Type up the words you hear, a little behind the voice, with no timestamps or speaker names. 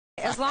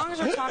as long as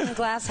we're talking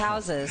glass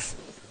houses,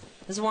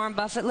 is Warren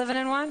Buffett living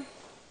in one?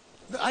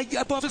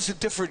 Buffett's a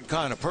different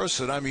kind of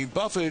person. I mean,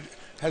 Buffett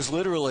has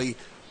literally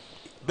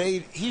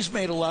he's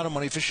made a lot of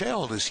money for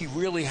shareholders. He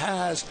really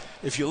has.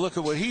 If you look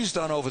at what he's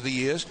done over the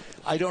years,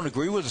 I don't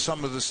agree with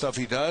some of the stuff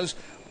he does,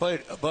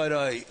 but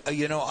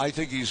you know, I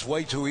think he's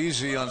way too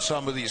easy on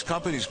some of these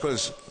companies,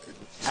 because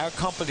our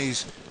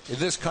companies in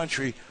this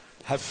country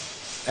have,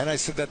 and I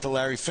said that to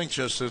Larry Fink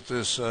just at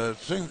this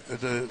thing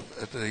at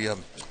the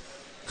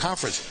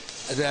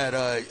conference, that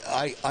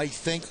I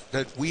think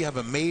that we have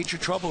a major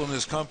trouble in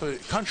this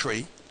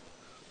country,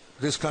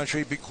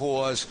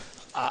 because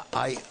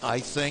I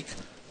think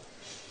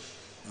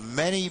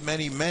many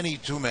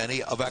too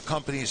many of our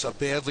companies are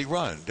badly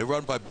run. They're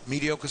run by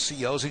mediocre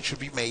CEOs and should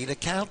be made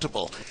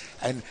accountable.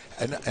 And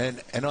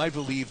I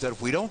believe that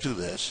if we don't do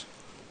this,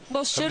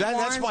 well,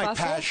 that's my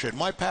passion.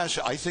 My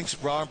passion. I think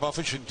Warren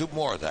Buffett should do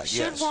more of that.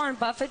 Should Warren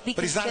Buffett be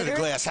But he's not in a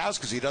glass house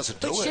because he doesn't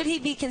do it. But should he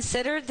be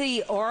considered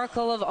the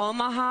Oracle of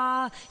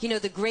Omaha, you know,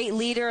 the great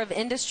leader of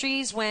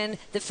industries, when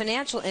the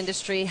financial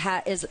industry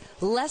is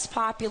less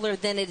popular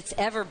than it's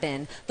ever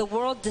been? The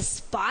world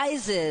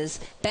despises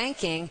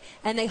banking,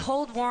 and they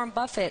hold Warren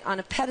Buffett on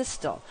a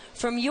pedestal.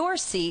 From your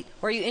seat,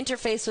 where you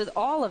interface with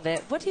all of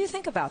it, what do you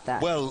think about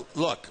that? Well,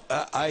 look,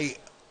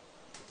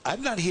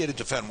 I'm not here to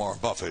defend Warren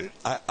Buffett.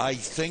 I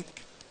think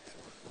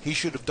he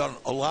should have done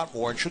a lot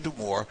more and should do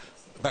more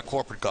about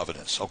corporate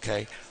governance,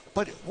 okay?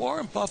 But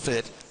Warren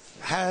Buffett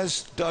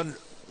has done,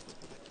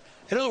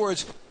 in other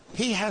words,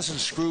 he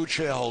hasn't screwed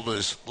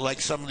shareholders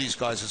like some of these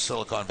guys in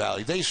Silicon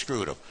Valley. They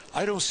screwed him.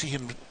 I don't see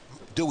him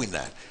doing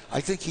that.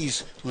 I think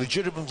he's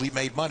legitimately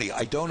made money.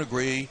 I don't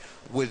agree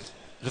with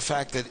the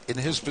fact that in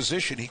his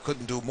position he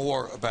couldn't do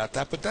more about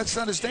that, but that's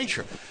not his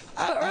nature.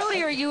 But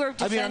earlier you were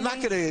defending... I mean, I'm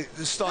not going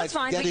to start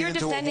getting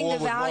into a war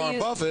with Warren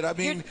Buffett. I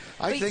mean,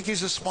 I think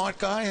he's a smart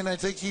guy, and I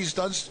think he's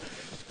done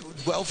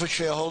well for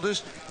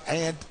shareholders,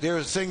 and there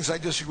are things I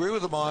disagree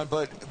with him on,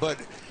 but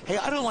hey,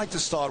 I don't like to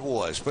start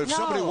wars, but if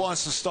somebody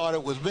wants to start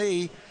it with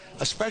me,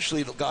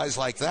 especially guys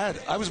like that,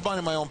 I was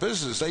minding my own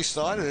business. They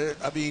started it.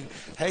 I mean,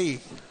 hey,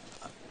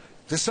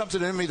 there's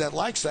something in me that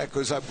likes that,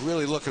 because I'm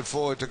really looking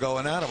forward to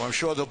going at them. I'm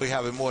sure they'll be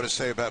having more to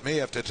say about me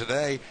after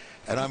today.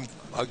 And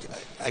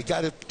I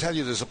got to tell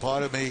you, there's a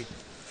part of me.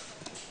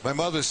 My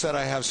mother said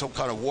I have some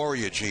kind of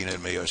warrior gene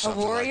in me or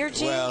something. A warrior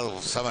gene?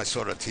 Well, some I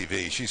saw on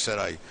TV. She said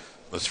I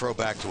would throw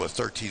back to a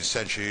 13th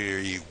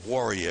century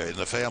warrior in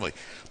the family.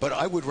 But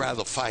I would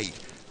rather fight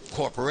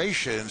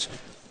corporations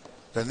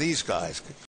than these guys.